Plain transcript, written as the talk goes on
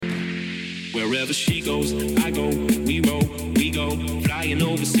Wherever she goes, I go, we roll, we go. Flying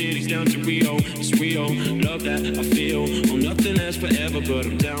over cities down to Rio, it's Rio. Love that I feel. Oh, nothing lasts forever, but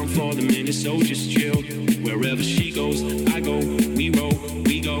I'm down for the minute, so just chill. Wherever she goes, I go, we roll,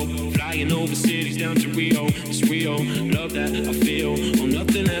 we go. Flying over cities down to Rio, it's Rio. Love that I feel. Oh,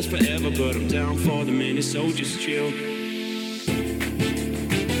 nothing lasts forever, but I'm down for the minute, so just chill.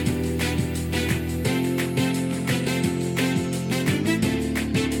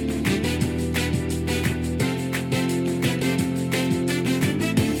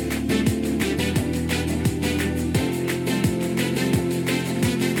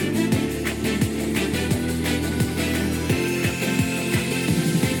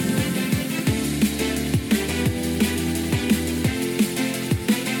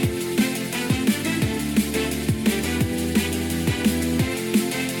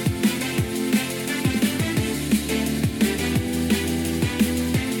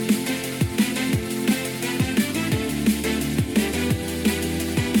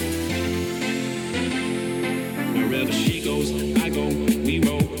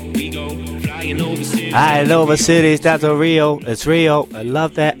 I know the city's down to Rio. It's Rio. I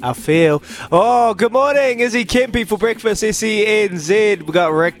love that. I feel. Oh, good morning. Izzy Kempy for breakfast. SENZ. We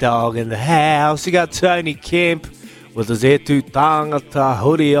got Rick Dog in the house. You got Tony Kemp with his Etu Tangata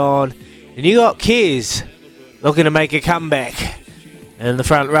hoodie on. And you got Kez looking to make a comeback in the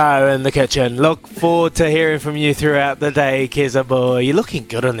front row in the kitchen. Look forward to hearing from you throughout the day, Keza boy. You're looking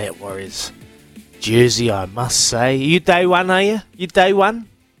good in that Warriors jersey, I must say. You day one, are you? You day one?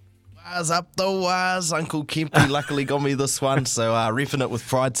 Wise up the wise. Uncle Kempy luckily got me this one, so repping it with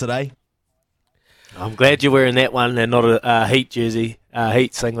pride today. I'm glad you're wearing that one and not a Heat jersey,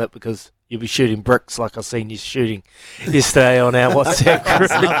 Heat singlet, because you'll be shooting bricks like I seen you shooting yesterday on our WhatsApp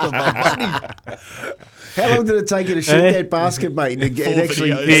group. How long did it take you to shoot that basket, mate, and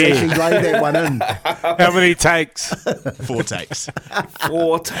actually lay that one in? How many takes? 4 takes.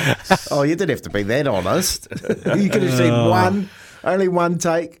 4 takes. Oh, you didn't have to be that honest. You could have seen one. Only one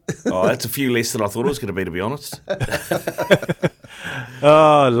take. Oh, that's a few less than I thought it was going to be honest.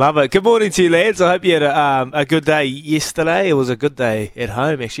 Oh, love it. Good morning to you, lads. I hope you had a good day yesterday. It was a good day at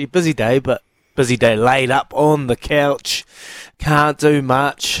home, actually. Busy day, but busy day laid up on the couch. Can't do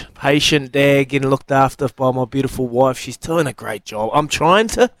much. Patient dad getting looked after by my beautiful wife. She's doing a great job. I'm trying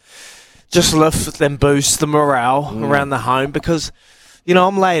to just lift and boost the morale around the home because, you know,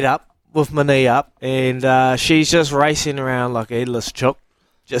 I'm laid up with my knee up, and she's just racing around like a headless chook,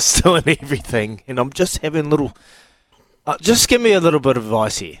 just doing everything. And I'm just having little... just give me a little bit of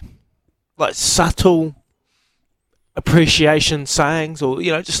advice here. Like subtle appreciation sayings, or,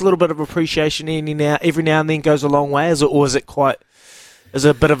 you know, just a little bit of appreciation every now and then goes a long way, or is it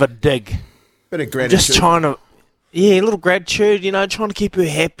a bit of a dig? Bit of gratitude. Just trying to... Yeah, a little gratitude, you know, trying to keep her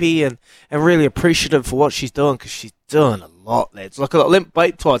happy and really appreciative for what she's doing, because she's doing a lot, lads. Look,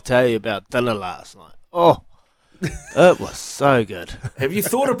 wait till I tell you about dinner last night. Oh, it was so good. Have you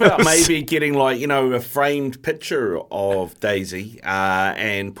thought about maybe getting, like, you know, a framed picture of Daisy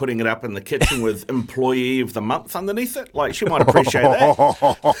and putting it up in the kitchen with Employee of the Month underneath it? Like, she might appreciate that.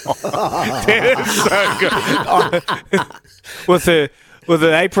 That is so good. With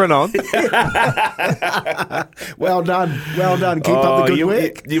an apron on. Well done. Keep up the good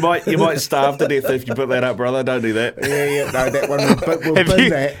work. You might starve to death if you put that up, brother. Don't do that. Yeah, no, that one we'll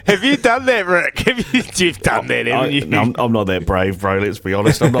bin that. Have you done that, Rick? You've done that, haven't you? No, I'm not that brave, bro. Let's be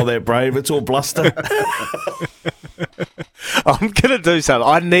honest. I'm not that brave. It's all bluster. I'm going to do something.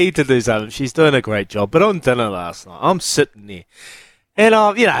 I need to do something. She's doing a great job. But on dinner last night, I'm sitting there. And,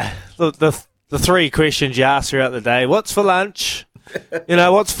 you know, the 3 questions you ask throughout the day. What's for lunch? You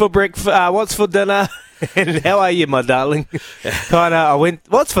know, what's for breakfast? What's for dinner? And how are you, my darling? I went,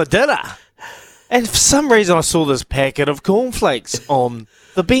 what's for dinner? And for some reason, I saw this packet of cornflakes on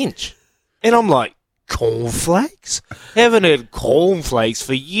the bench. And I'm like, cornflakes? Haven't had cornflakes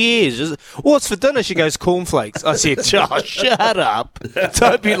for years. What's for dinner? She goes, cornflakes. I said, oh, shut up.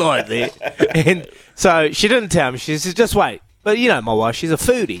 Don't be like that. And so she didn't tell me. She said, just wait. But, you know, my wife, she's a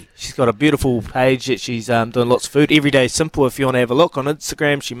foodie. She's got a beautiful page that she's doing lots of food. Every Day Simple, if you want to have a look on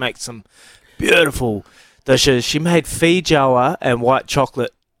Instagram, she makes some beautiful dishes. She made feijoa and white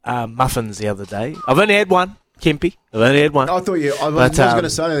chocolate muffins the other day. I've only had one, Kempy. I've only had one. I thought you... I was going to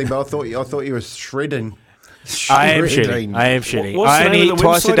say anything, but I thought you were shredding. I am shredding. What's I the only name eat of the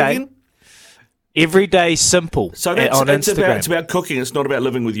twice a website day. again? Every Day Simple. So on Instagram. It's about cooking. It's not about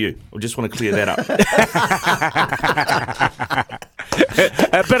living with you. I just want to clear that up.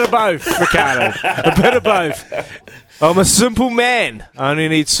 A bit of both, Ricardo. A bit of both. I'm a simple man. I only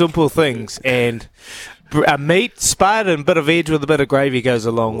need simple things. And meat, spud, and a bit of veg with a bit of gravy goes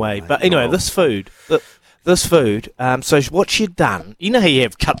a long way. But anyway, this food. So what she'd done, you know how you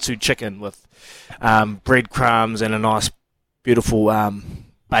have katsu chicken with breadcrumbs and a nice, beautiful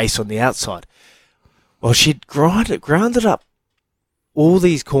base on the outside. Well, she'd grounded up all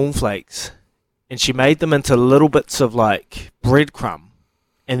these cornflakes, and she made them into little bits of like breadcrumb,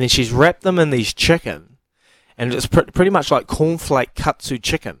 and then she's wrapped them in these chicken, and it's pretty much like cornflake katsu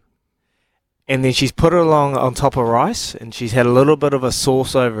chicken. And then she's put it along on top of rice, and she's had a little bit of a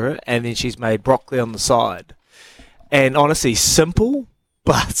sauce over it, and then she's made broccoli on the side. And honestly, simple,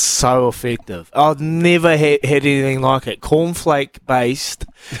 but so effective. I've never had anything like it. Cornflake-based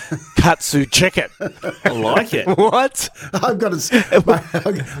katsu chicken. I like it. What? I got a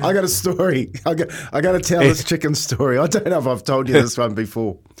story. I got to tell this chicken story. I don't know if I've told you this one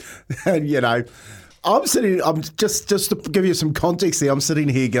before. And, I'm just to give you some context there, I'm sitting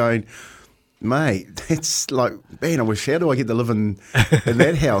here going, mate, it's like, man, I wish, how do I get to live in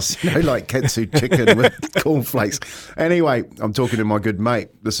that house? Like katsu chicken with cornflakes. Anyway, I'm talking to my good mate.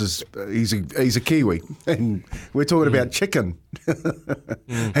 He's a Kiwi, and we're talking about chicken.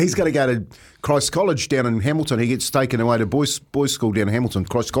 He's going to go to Christ College down in Hamilton. He gets taken away to boys school down in Hamilton,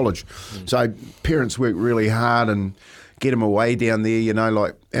 Christ College. So parents work really hard and get him away down there,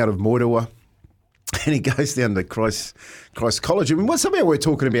 like out of Moirawa. And he goes down to Christ College. And somehow we're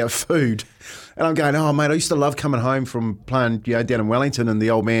talking about food. And I'm going, oh, mate, I used to love coming home from playing down in Wellington, and the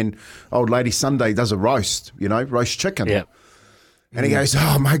old lady Sunday does a roast, roast chicken. Yeah. And he goes,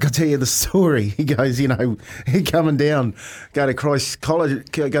 oh, mate, I'll tell you the story. He goes, he coming down, go to Christ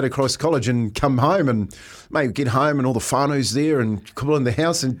College and come home, and, mate, get home and all the whānau's there and come in the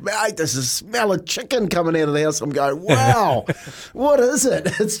house, and, mate, there's a smell of chicken coming out of the house. I'm going, wow, what is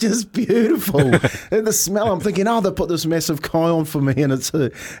it? It's just beautiful. And the smell, I'm thinking, oh, they put this massive kai on for me, and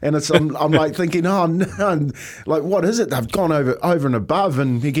I'm like thinking, oh, no, like, what is it? They've gone over and above.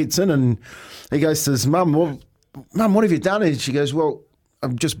 And he gets in and he goes to his mum, well, Mum, what have you done? And she goes, well,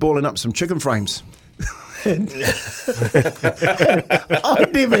 I'm just boiling up some chicken frames. I've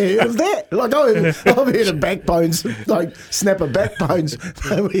never heard of that. Like, I've heard of backbones, like snapper backbones.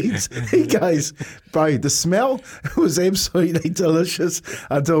 He goes, bro, the smell was absolutely delicious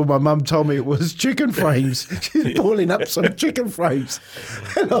until my mum told me it was chicken frames. She's boiling up some chicken frames.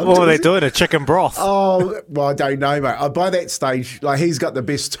 What were they doing? A chicken broth? Oh, well, I don't know, mate. By that stage, like, he's got the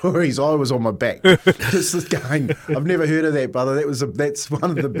best stories. I was on my back. Just going, I've never heard of that, brother. That's one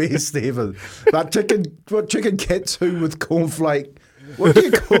of the best ever. But chicken katsu with cornflake. What do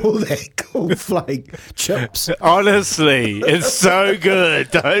you call that? Cornflake chips. Honestly, it's so good.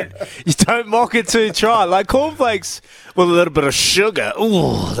 Don't mock it till you try it. Like cornflakes with a little bit of sugar.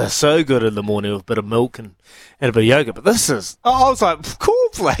 Ooh, they're so good in the morning with a bit of milk and a bit of yogurt. But I was like,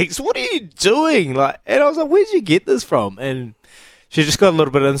 cornflakes, what are you doing? And I was like, where'd you get this from? And she just got a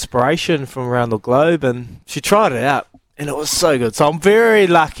little bit of inspiration from around the globe, and she tried it out, and it was so good. So I'm very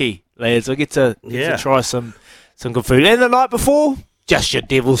lucky, lads. I get to try some good food. And the night before, just your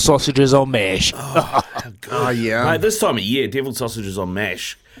devil sausages on mash. Oh, yeah. Mate, this time of year, devil sausages on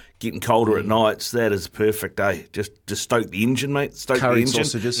mash, getting colder at nights, that is perfect, eh? Just stoke the engine, mate. Stoke Curry the engine.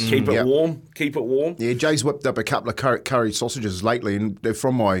 Sausages. Keep it warm. Keep it warm. Yeah, Jay's whipped up a couple of curry sausages lately, and they're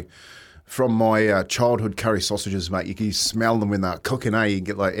from my childhood curry sausages, mate. You can smell them when they're cooking, eh? You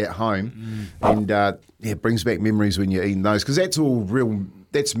get like at home, and it brings back memories when you're eating those, because that's all real.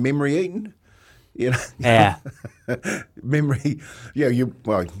 That's memory eating. Yeah. Memory. Yeah,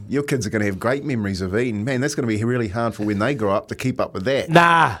 your kids are going to have great memories of eating. Man, that's going to be really hard for when they grow up to keep up with that.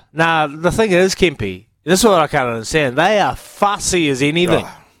 Nah. The thing is, Kempy, this is what I can't understand. They are fussy as anything.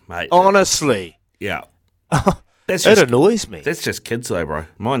 Oh, mate. Honestly. Yeah. It annoys me. That's just kids, though, bro.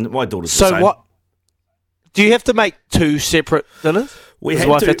 My daughter's the So same. what? Do you have to make two separate dinners? We Does had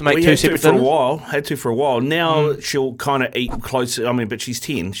the wife to, have to make we two had to separate for a dinners? while. Had to for a while. Now she'll kind of eat closer. I mean, but she's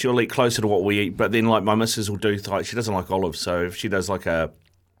 10. She'll eat closer to what we eat. But then, like, my missus will do, like, she doesn't like olives. So if she does, like, a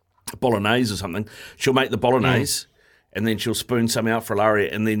bolognese or something, she'll make the bolognese and then she'll spoon some out for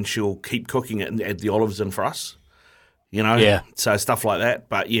Ilaria, and then she'll keep cooking it and add the olives in for us. Yeah. So stuff like that.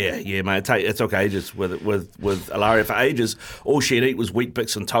 But yeah, mate. It took ages with Ilaria. For ages, all she'd eat was Wheat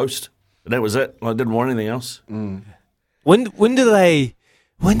Bix and toast. And that was it. I didn't want anything else. When do they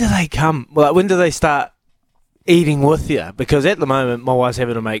come? Well, when do they start eating with you? Because at the moment, my wife's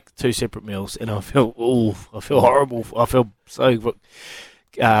having to make two separate meals, and I feel horrible. I feel so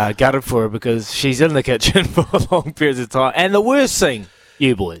gutted for her, because she's in the kitchen for long periods of time. And the worst thing,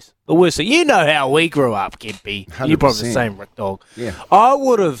 you boys, you know how we grew up, Kempy. You're probably the same, Rick Dog. Yeah. I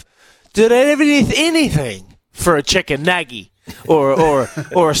would have did anything for a chicken nuggie. or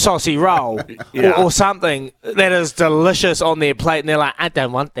a saucy roll Yeah. or something that is delicious on their plate, and they're like, I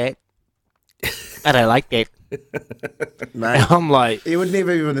don't want that. I don't like that. Mate, And I'm like, you would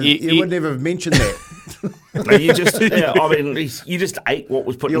never even you would never have mentioned that. No, you just, you just ate what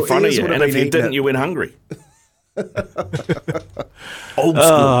was put Your in front of ears you, would have and if been you eating didn't, it. you went hungry. Old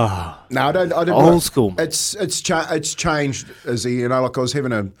school. No, I don't. Old school. It's changed, Izzy. You know, like I was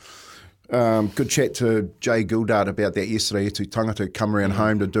having a good chat to Jay Gildart about that yesterday. To tangata come around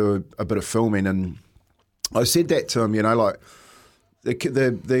home to do a bit of filming, and I said that to him. You know, like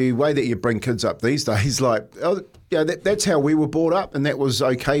the way that you bring kids up these days, like that's how we were brought up, and that was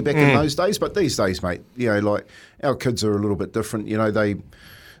okay back in those days. But these days, mate, you know, like our kids are a little bit different. You know,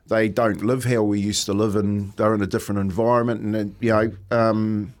 they don't live how we used to live, and they're in a different environment. And you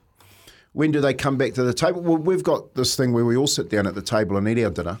know, when do they come back to the table? Well, we've got this thing where we all sit down at the table and eat our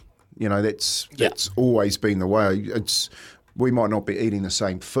dinner. You know, that's always been the way. We might not be eating the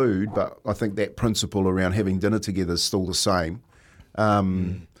same food, but I think that principle around having dinner together is still the same.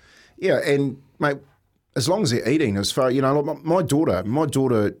 Yeah, and mate, as long as they're eating, as far you know, like my daughter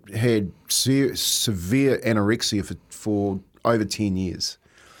had severe anorexia for over 10 years.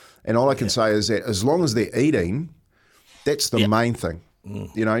 And all I can say is that as long as they're eating, that's the main thing,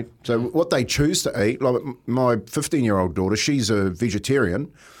 you know. So what they choose to eat, like my 15-year-old daughter, she's a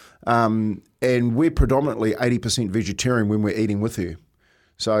vegetarian, and we're predominantly 80% vegetarian when we're eating with her.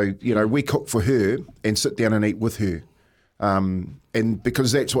 So, you know, we cook for her and sit down and eat with her, and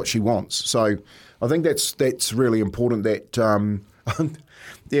because that's what she wants. So I think that's really important that,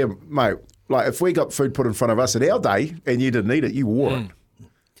 yeah, mate, like if we got food put in front of us in our day and you didn't eat it, you wore it.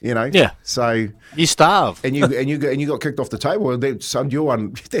 You know, So you starve, and you got kicked off the table. That's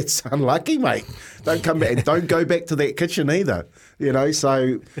unlucky, mate. Don't come back and don't go back to that kitchen either. You know,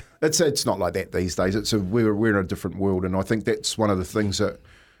 so it's not like that these days. We're in a different world, and I think that's one of the things that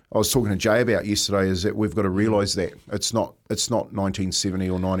I was talking to Jay about yesterday is that we've got to realise that it's not 1970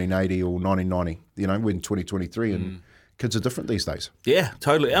 or 1980 or 1990. You know, we're in 2023 and. Kids are different these days. Yeah,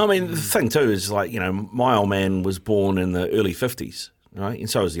 totally. I mean, the thing too is like, you know, my old man was born in the early 50s, right? And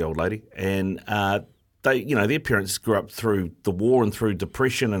so was the old lady. And they, you know, their parents grew up through the war and through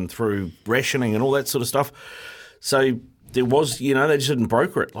depression and through rationing and all that sort of stuff. So there was, you know, they just didn't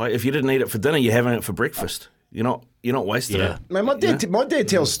broker it. Like if you didn't eat it for dinner, you're having it for breakfast. You're not wasting it. Man, my dad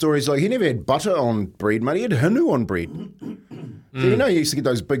tells stories like he never had butter on bread, mate. He had hinu on bread. So, you know, you used to get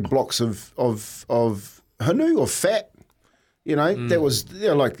those big blocks of hinu or fat. You know, that was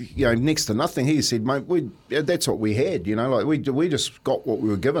like, you know, next to nothing. He said, mate, that's what we had, you know, like we just got what we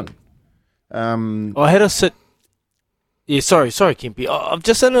were given. I had to sit. Yeah, sorry, Kempy. I'm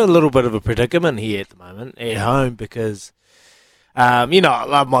just in a little bit of a predicament here at the moment at home because, you know, I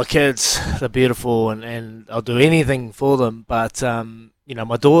love my kids. They're beautiful and I'll do anything for them. But, you know,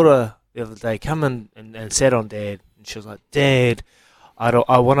 my daughter the other day come in and sat on Dad and she was like, Dad,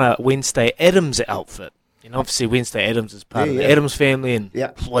 I want a Wednesday Addams outfit. And obviously Wednesday Addams is part of the Addams family and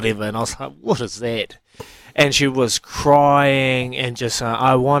whatever. And I was like, what is that? And she was crying and just saying,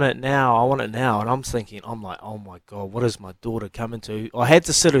 I want it now. And I'm like, oh my God, what is my daughter coming to? I had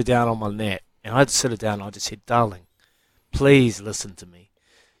to sit her down on my lap. And I had to sit her down and I just said, darling, please listen to me.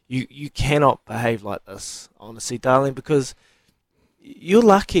 You cannot behave like this, honestly, darling, because you're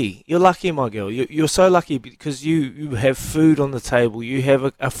lucky. You're lucky, my girl. You're so lucky because you have food on the table. You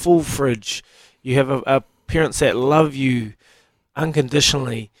have a full fridge. You have a parents that love you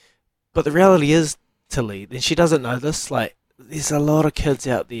unconditionally. But the reality is, Tilly, and she doesn't know this, like, there's a lot of kids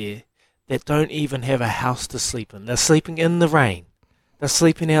out there that don't even have a house to sleep in. They're sleeping in the rain. They're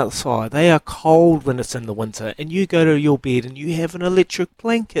sleeping outside. They are cold when it's in the winter. And you go to your bed and you have an electric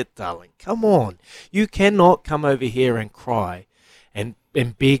blanket, darling. Come on. You cannot come over here and cry and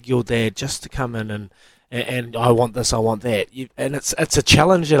beg your dad just to come in and I want this, I want that. And it's a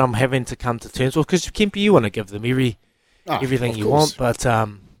challenge that I'm having to come to terms with because, Kempy, you want to give them everything you want. But,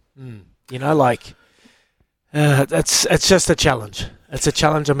 you know, like, it's just a challenge. It's a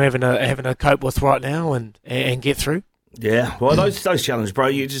challenge I'm having to cope with right now and get through. Yeah, well, those challenges, bro,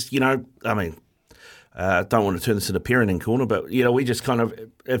 you just, you know, I mean, I don't want to turn this into parenting corner, but, you know, we just kind of,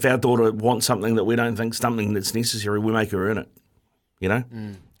 if our daughter wants something that we don't think something that's necessary, we make her earn it, you know?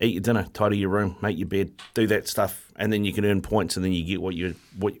 Eat your dinner, tidy your room, make your bed, do that stuff, and then you can earn points and then you get what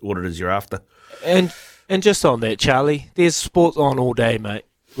it is you're after. And just on that, Charlie, there's sports on all day, mate.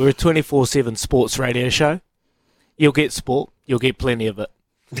 We're a 24/7 sports radio show. You'll get sport. You'll get plenty of it.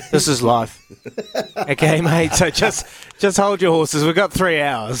 This is life. Okay, mate. So just hold your horses. We've got 3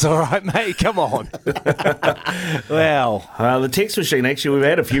 hours. All right, mate. Come on. Wow. The text machine, actually, we've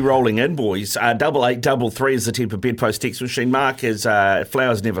had a few rolling in, boys. 8833 is the Temper Bedpost text machine. Mark is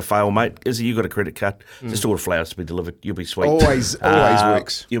flowers never fail, mate. Izzy, you got a credit card. Just order flowers to be delivered. You'll be sweet. Always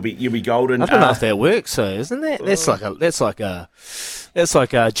works. You'll be golden. I don't know if that works, though, isn't that? That's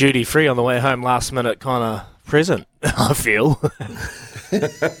like a duty free on the way home, last minute kind of present. I feel.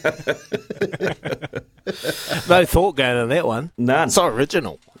 No thought going in that one. None. It's not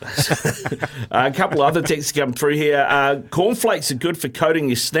original. A couple other texts come through here. Cornflakes are good for coating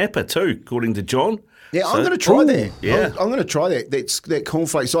your snapper too, according to John. Yeah, I'm going to try that. Yeah. I'm going to try that. That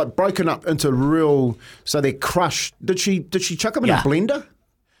cornflakes, like broken up into real, so they're crushed. Did she chuck them in a blender?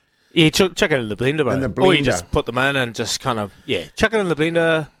 Yeah, chuck it in the blender, bro. In the Or you blender. just put them in and just kind of, chuck it in the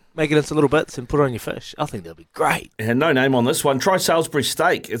blender, make it into little bits and put it on your fish. I think that'll be great. And no name on this one. Try Salisbury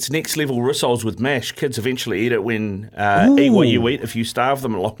steak. It's next level rissoles with mash. Kids eventually eat it when eat what you eat if you starve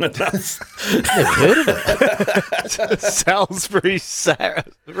them long enough. Never heard of it. Salisbury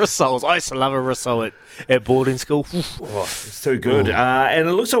rissoles. I used to love a rissole at boarding school. It's too good. And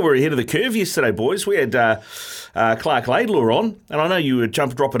it looks like we're ahead of the curve yesterday, boys. We had Clark Laidlaw on, and I know you were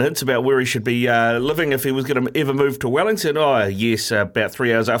dropping hints about where he should be living if he was going to ever move to Wellington. Oh, yes, about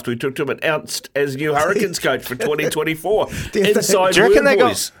 3 hours after we took to him, announced as new Hurricanes coach for 2024. Inside Do you reckon word, they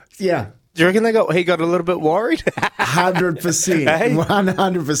boys. Yeah. Do you reckon he got a little bit worried? 100%. Hey?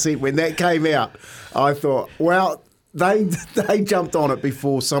 100%. When that came out, I thought, well, they jumped on it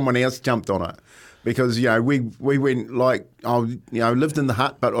before someone else jumped on it. Because, we went like, lived in the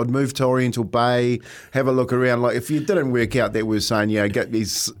hut, but I'd moved to Oriental Bay, have a look around. Like, if you didn't work out that we were saying,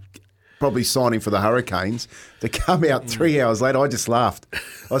 he's probably signing for the Hurricanes, to come out 3 hours later, I just laughed.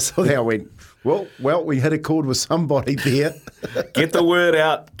 I saw that, I went, well, we hit a chord with somebody there. Get the word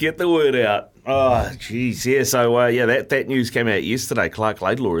out. Get the word out. Oh, jeez, yeah. So, that news came out yesterday. Clark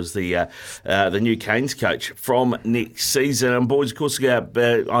Laidlaw is the new Canes coach from next season. And boys, of course,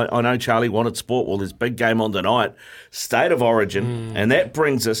 I know Charlie wanted sport. Well, there's a big game on tonight, State of Origin, and that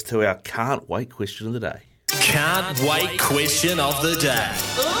brings us to our can't wait question of the day. Can't wait question of the day.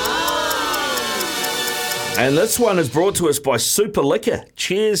 And this one is brought to us by Super Liquor.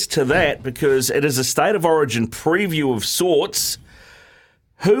 Cheers to that, because it is a State of Origin preview of sorts.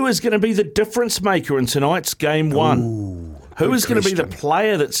 Who is going to be the difference maker in tonight's game one? Who is going to be the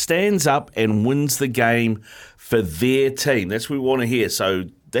player that stands up and wins the game for their team? That's what we want to hear. So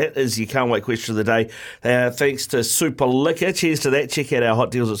that is your can't wait question of the day. Thanks to Super Liquor. Cheers to that. Check out our hot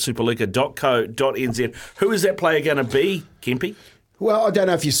deals at superliquor.co.nz. Who is that player going to be, Kempy? Well, I don't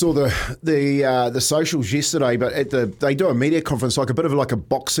know if you saw the socials yesterday, but they do a media conference, like a bit of like a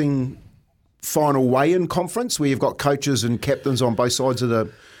boxing final weigh-in conference where you've got coaches and captains on both sides of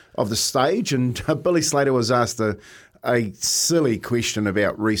the stage. And Billy Slater was asked a silly question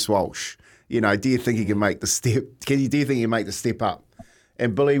about Reece Walsh. Do you think he can make the step? Do you think he can make the step up?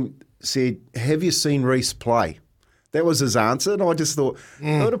 And Billy said, "Have you seen Reece play?" That was his answer, and I just thought,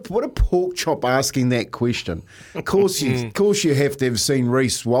 what a pork chop asking that question. Of course, you have to have seen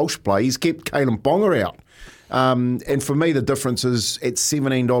Reece Walsh play. He's kept Kalen Ponga out. And for me, the difference is at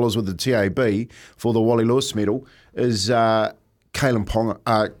 $17 with the TAB for the Wally Lewis medal is Kalen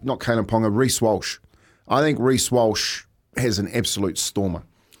Ponga, not Kalen Ponga, Reece Walsh. I think Reece Walsh has an absolute stormer.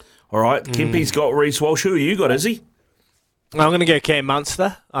 All right, Kempy's got Reece Walsh. Who you got, Izzy? I'm going to go Cam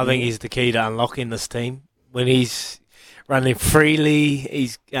Munster. I think he's the key to unlocking this team. When he's running freely,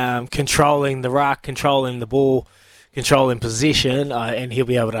 he's controlling the ruck, controlling the ball, controlling possession, and he'll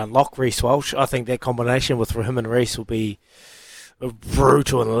be able to unlock Reece Walsh. I think that combination with him and Reece will be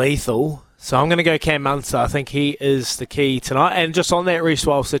brutal and lethal. So I'm going to go Cam Munster. I think he is the key tonight. And just on that Reece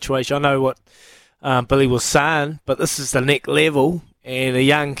Walsh situation, I know what Billy was saying, but this is the next level, and a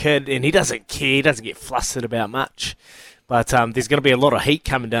young kid, and he doesn't care, he doesn't get flustered about much. But there's going to be a lot of heat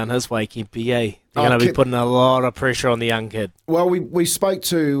coming down his way, Kempy. They're going to be putting a lot of pressure on the young kid. Well, we spoke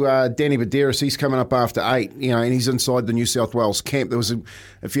to Danny Badeiros. He's coming up after 8, and he's inside the New South Wales camp. There was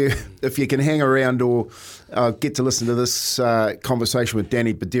if you can hang around or get to listen to this conversation with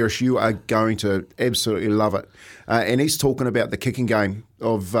Danny Badeiros, you are going to absolutely love it. And he's talking about the kicking game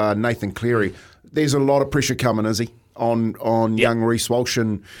of Nathan Cleary. There's a lot of pressure coming, is he? On young Reece Walsh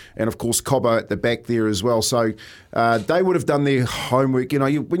and of course Cobbo at the back there as well. So they would have done their homework.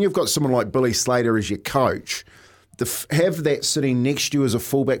 When you've got someone like Billy Slater as your coach, have that sitting next to you as a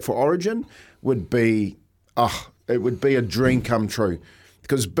fullback for Origin would be a dream come true.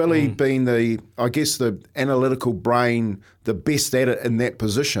 Because Billy being the analytical brain, the best at it in that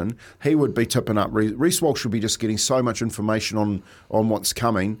position, he would be tipping up. Reece Walsh would be just getting so much information on what's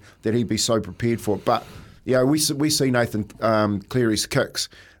coming that he'd be so prepared for it. But we see Nathan Cleary's kicks.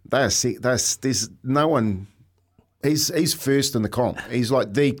 There's no one. He's first in the comp. He's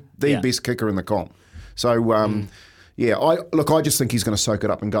like the best kicker in the comp. So I just think he's going to soak it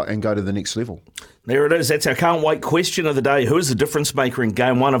up and go to the next level. There it is. That's our can't wait question of the day. Who is the difference maker in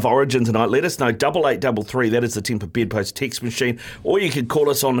Game 1 of Origin tonight? Let us know. 8833. That is the Temper Bedpost text machine. Or you can call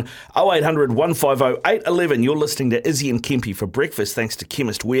us on 0800 150 811. You're listening to Izzy and Kempy for breakfast, thanks to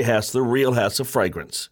Chemist Warehouse, the real house of fragrance.